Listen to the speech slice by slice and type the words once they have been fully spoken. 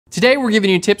Today, we're giving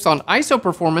you tips on ISO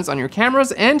performance on your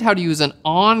cameras and how to use an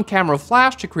on-camera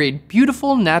flash to create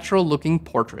beautiful, natural-looking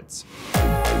portraits.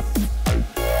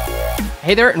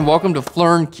 Hey there, and welcome to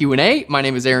Phlearn Q&A. My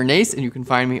name is Aaron Nace, and you can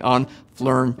find me on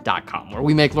Phlearn.com, where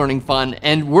we make learning fun,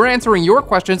 and we're answering your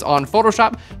questions on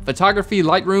Photoshop, photography,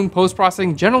 Lightroom,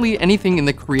 post-processing, generally anything in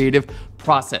the creative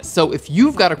process. So if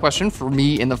you've got a question for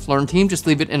me and the Phlearn team, just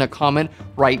leave it in a comment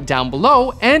right down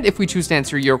below. And if we choose to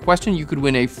answer your question, you could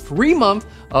win a free month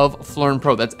of Phlearn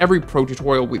Pro. That's every pro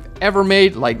tutorial we've ever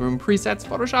made, Lightroom presets,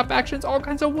 Photoshop actions, all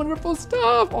kinds of wonderful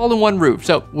stuff, all in one roof.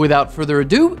 So without further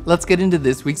ado, let's get into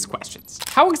this week's questions.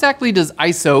 How exactly does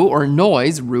ISO or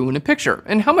noise ruin a picture?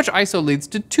 And how much ISO leads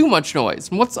to too much noise?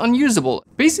 And what's unusable?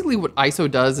 Basically what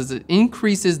ISO does is it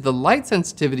increases the light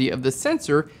sensitivity of the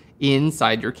sensor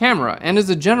inside your camera. And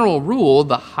as a general rule,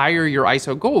 the higher your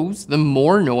ISO goes, the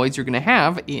more noise you're gonna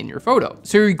have in your photo.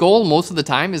 So your goal most of the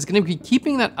time is gonna be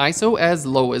keeping that ISO as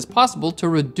low as possible to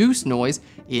reduce noise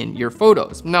in your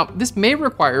photos. Now, this may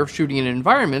require shooting in an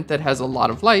environment that has a lot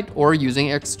of light or using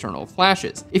external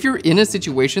flashes. If you're in a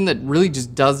situation that really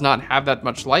just does not have that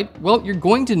much light, well, you're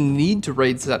going to need to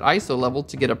raise that ISO level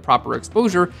to get a proper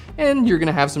exposure, and you're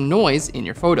gonna have some noise in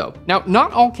your photo. Now,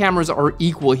 not all cameras are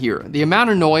equal here. The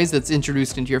amount of noise that's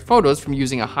introduced into your photos from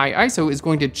using a high ISO is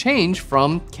going to change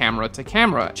from camera to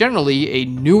camera. Generally, a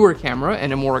newer camera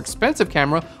and a more expensive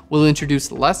camera will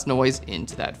introduce less noise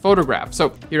into that photograph.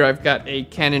 So here I've got a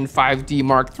Canon 5D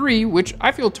Mark III, which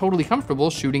I feel totally comfortable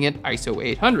shooting at ISO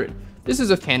 800. This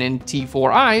is a Canon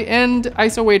T4i, and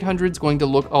ISO 800 is going to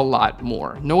look a lot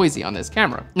more noisy on this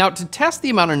camera. Now, to test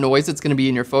the amount of noise that's gonna be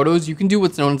in your photos, you can do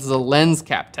what's known as a lens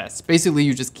cap test. Basically,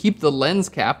 you just keep the lens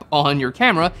cap on your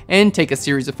camera and take a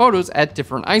series of photos at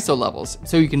different ISO levels.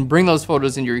 So you can bring those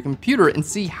photos into your computer and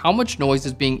see how much noise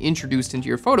is being introduced into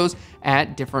your photos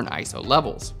at different ISO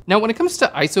levels. Now, when it comes to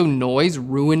ISO noise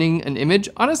ruining an image,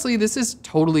 honestly, this is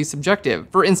totally subjective.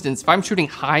 For instance, if I'm shooting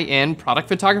high-end product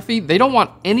photography, they don't want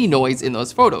any noise in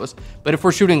those photos. But if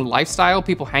we're shooting lifestyle,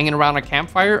 people hanging around a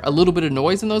campfire, a little bit of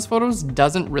noise in those photos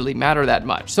doesn't really matter that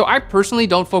much. So I personally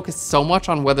don't focus so much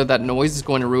on whether that noise is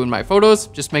going to ruin my photos.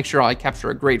 Just make sure I capture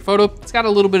a great photo. It's got a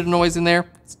little bit of noise in there,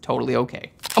 it's totally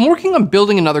okay. I'm working on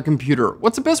building another computer.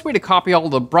 What's the best way to copy all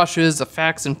the brushes,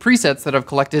 effects, and presets that I've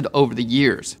collected over the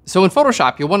years? So in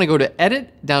Photoshop, you'll want to go to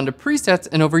Edit, down to Presets,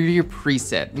 and over to your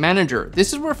Preset Manager.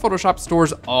 This is where Photoshop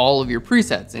stores all of your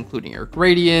presets, including your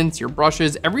gradients, your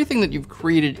brushes, everything that you've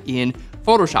created in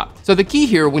Photoshop. So the key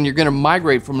here when you're gonna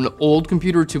migrate from an old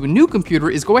computer to a new computer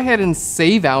is go ahead and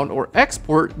save out or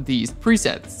export these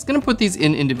presets. It's gonna put these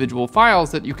in individual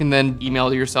files that you can then email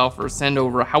to yourself or send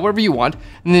over however you want,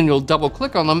 and then you'll double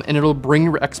click on them and it'll bring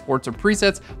your exports of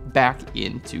presets back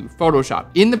into Photoshop.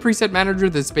 In the Preset Manager,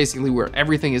 this is basically where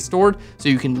everything is stored, so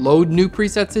you can load new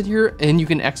presets in here and you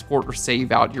can export or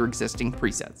save out your existing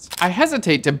presets. I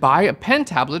hesitate to buy a pen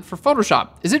tablet for Photoshop.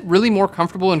 Is it really more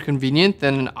comfortable and convenient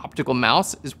than an optical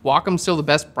mouse? Is Wacom still the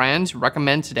best brand to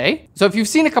recommend today? So if you've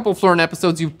seen a couple Phlearn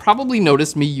episodes, you've probably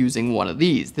noticed me using one of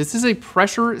these. This is a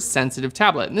pressure sensitive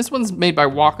tablet, and this one's made by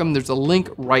Wacom. There's a link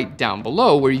right down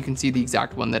below where you can see the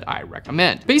exact one that I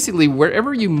recommend. Basically,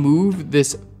 wherever you move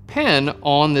this pen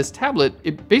on this tablet,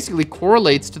 it basically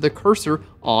correlates to the cursor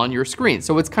on your screen.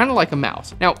 So it's kind of like a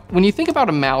mouse. Now, when you think about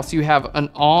a mouse, you have an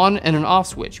on and an off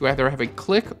switch. You either have a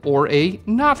click or a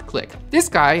not click. This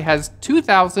guy has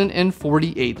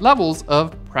 2048 levels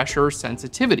of pressure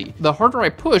sensitivity. The harder I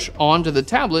push onto the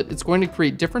tablet, it's going to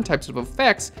create different types of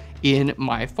effects in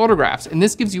my photographs. And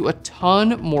this gives you a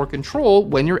ton more control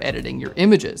when you're editing your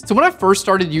images. So when I first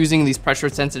started using these pressure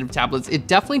sensitive tablets, it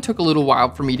definitely took a little while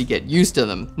for me to get used to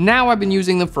them. Now I've been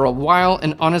using them for a while,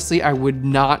 and honestly, I would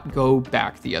not go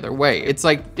back the other way. It's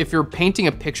like if you're painting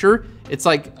a picture, it's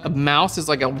like a mouse is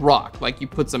like a rock. Like you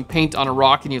put some paint on a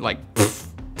rock and you like, poof,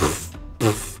 poof,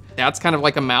 poof. That's kind of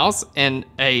like a mouse, and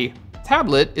a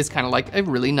tablet is kind of like a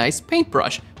really nice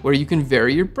paintbrush where you can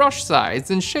vary your brush size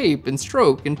and shape and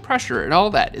stroke and pressure and all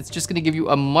that. It's just gonna give you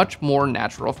a much more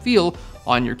natural feel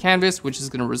on your canvas, which is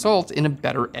gonna result in a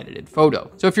better edited photo.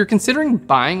 So if you're considering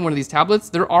buying one of these tablets,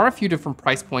 there are a few different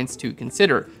price points to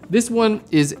consider. This one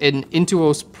is an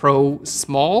Intuos Pro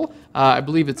Small. I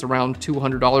believe it's around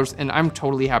 $200, and I'm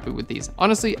totally happy with these.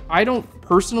 Honestly, I don't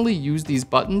personally use these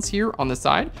buttons here on the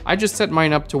side. I just set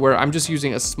mine up to where I'm just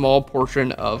using a small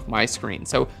portion of my screen.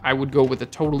 So I would go with a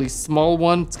totally small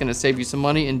one It's gonna save you some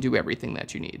money and do everything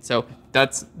that you need. So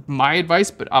that's my advice,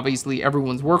 but obviously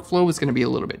everyone's workflow is gonna be a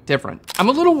little bit different. I'm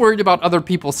a little worried about other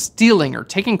people stealing or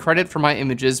taking credit for my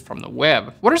images from the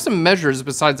web. What are some measures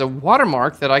besides a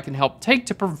watermark that I can help take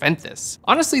to prevent this?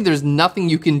 Honestly, there's nothing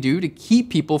you can do to keep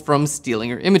people from stealing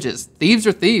your images. Thieves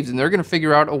are thieves, and they're gonna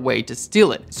figure out a way to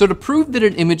steal it. So to prove that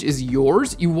an image is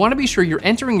yours, you wanna be sure you're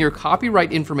entering your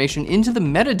copyright information into the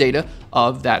metadata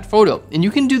of that photo. And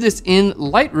you can do this in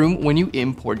Lightroom when you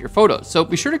import your photos. So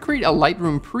be sure to create a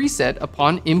Lightroom preset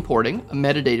upon importing a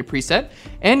metadata preset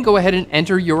and go ahead and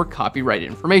enter your copyright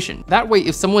information. That way,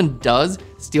 if someone does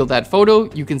steal that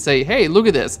photo, you can say, hey, look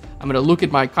at this. I'm gonna look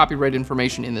at my copyright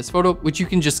information in this photo, which you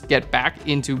can just get back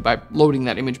into by loading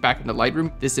that image back into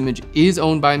Lightroom. This image is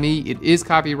owned by me, it is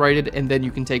copyrighted, and then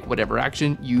you can take whatever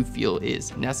action you feel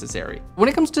is necessary. When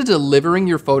it comes to delivering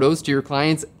your photos to your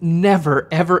clients, never,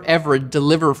 ever, ever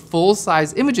deliver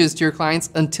full-size images to your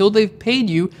clients until they've paid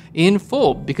you in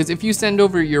full. Because if you send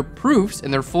over your proofs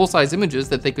and they're full-size images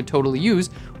that they could totally use,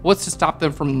 what's to stop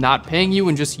them from not paying you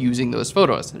and just using those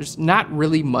photos? There's not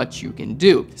really much you can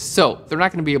do. So they're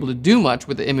not gonna be able to do much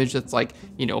with the image that's like,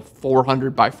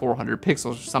 400 by 400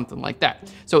 pixels or something like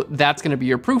that. So that's gonna be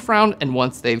your proof round, and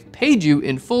once they've paid you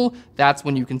in full, that's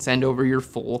when you can send over your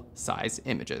full-size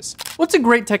images. What's a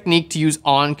great technique to use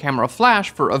on-camera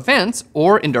flash for events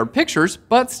or indoor pictures,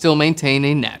 but still maintain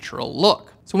a natural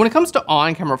look? So when it comes to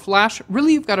on-camera flash,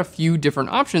 really you've got a few different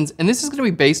options, and this is gonna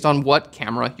be based on what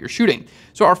camera you're shooting.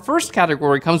 So our first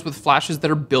category comes with flashes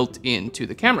that are built into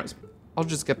the cameras. I'll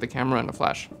just get the camera and a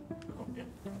flash.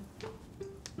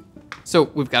 So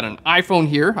we've got an iPhone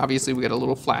here. Obviously we got a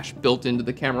little flash built into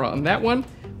the camera on that one.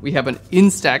 We have an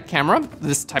Instax camera,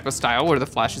 this type of style where the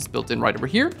flash is built in right over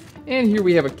here. And here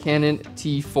we have a Canon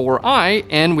T4i,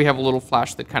 and we have a little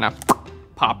flash that kind of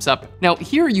pops up. Now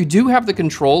here you do have the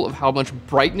control of how much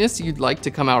brightness you'd like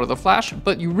to come out of the flash,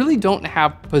 but you really don't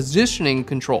have positioning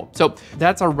control. So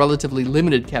that's our relatively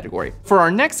limited category. For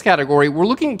our next category, we're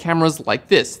looking at cameras like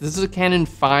this. This is a Canon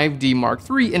 5D Mark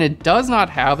III, and it does not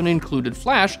have an included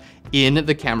flash in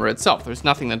the camera itself. There's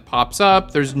nothing that pops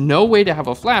up. There's no way to have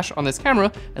a flash on this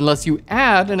camera unless you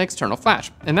add an external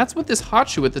flash. And that's what this hot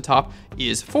shoe at the top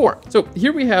is for. So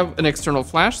here we have an external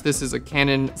flash. This is a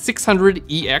Canon 600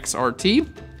 EX RT,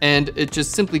 and it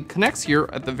just simply connects here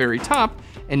at the very top.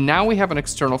 And now we have an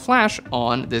external flash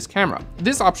on this camera.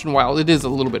 This option, while it is a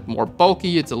little bit more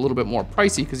bulky, it's a little bit more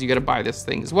pricey because you got to buy this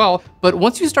thing as well. But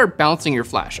once you start bouncing your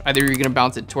flash, either you're going to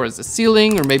bounce it towards the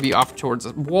ceiling or maybe off towards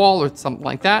a wall or something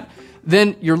like that,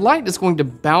 then your light is going to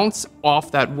bounce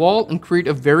off that wall and create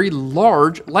a very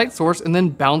large light source and then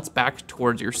bounce back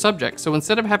towards your subject. So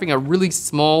instead of having a really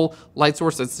small light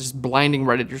source that's just blinding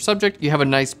right at your subject, you have a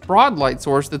nice broad light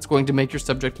source that's going to make your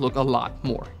subject look a lot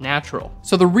more natural.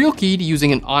 So the real key to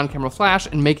using an on-camera flash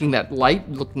and making that light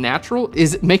look natural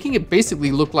is making it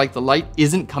basically look like the light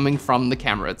isn't coming from the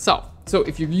camera itself. So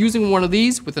if you're using one of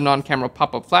these with a on-camera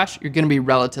pop-up flash, you're gonna be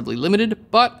relatively limited,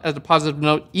 but as a positive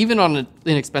note, even on an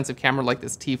inexpensive camera like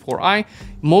this T4i,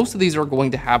 most of these are going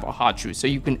to have a hot shoe. So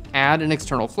you can add an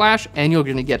external flash and you're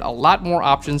gonna get a lot more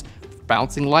options for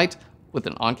bouncing light with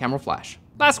an on-camera flash.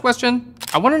 Last question.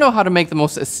 I wanna know how to make the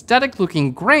most aesthetic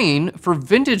looking grain for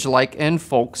vintage-like and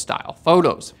folk style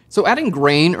photos. So adding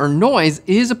grain or noise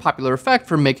is a popular effect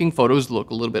for making photos look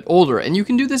a little bit older. And you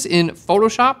can do this in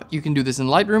Photoshop, you can do this in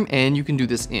Lightroom, and you can do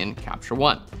this in Capture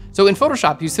One. So in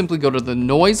Photoshop, you simply go to the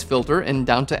noise filter and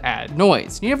down to add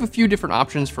noise. You have a few different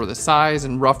options for the size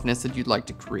and roughness that you'd like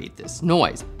to create this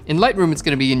noise. In Lightroom, it's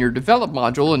gonna be in your develop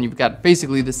module, and you've got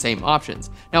basically the same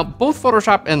options. Now, both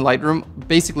Photoshop and Lightroom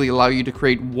basically allow you to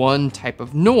create one type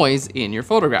of noise in your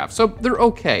photograph. So they're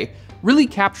okay. Really,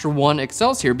 Capture One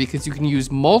excels here because you can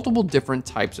use multiple different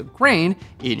types of grain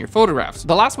in your photographs.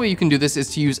 The last way you can do this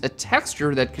is to use a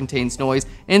texture that contains noise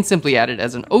and simply add it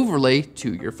as an overlay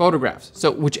to your photographs. So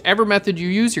whichever method you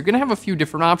use, you're gonna have a few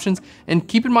different options, and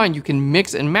keep in mind you can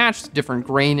mix and match different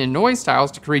grain and noise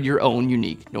styles to create your own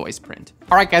unique noise print.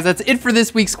 All right, guys, that's it for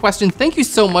this week's question. Thank you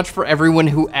so much for everyone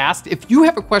who asked. If you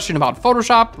have a question about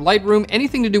Photoshop, Lightroom,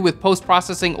 anything to do with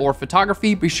post-processing or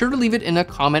photography, be sure to leave it in a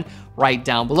comment right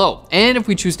down below. And if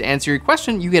we choose to answer your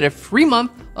question, you get a free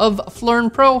month of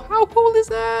Phlearn Pro. How cool is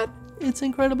that? It's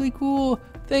incredibly cool.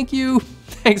 Thank you.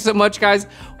 Thanks so much, guys.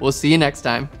 We'll see you next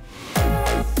time.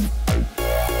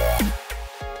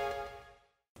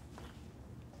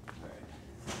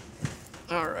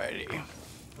 Alrighty.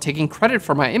 Taking credit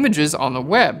for my images on the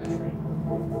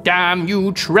web. Damn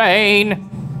you, train.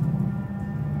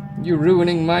 You're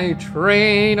ruining my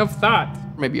train of thought.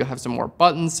 Maybe you'll have some more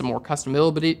buttons, some more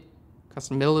customability.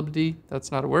 Customability,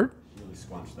 that's not a word? really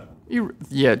squanched that.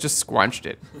 Yeah, just squanched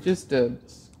it. Just a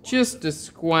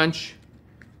squanch.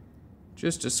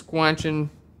 Just a squanching.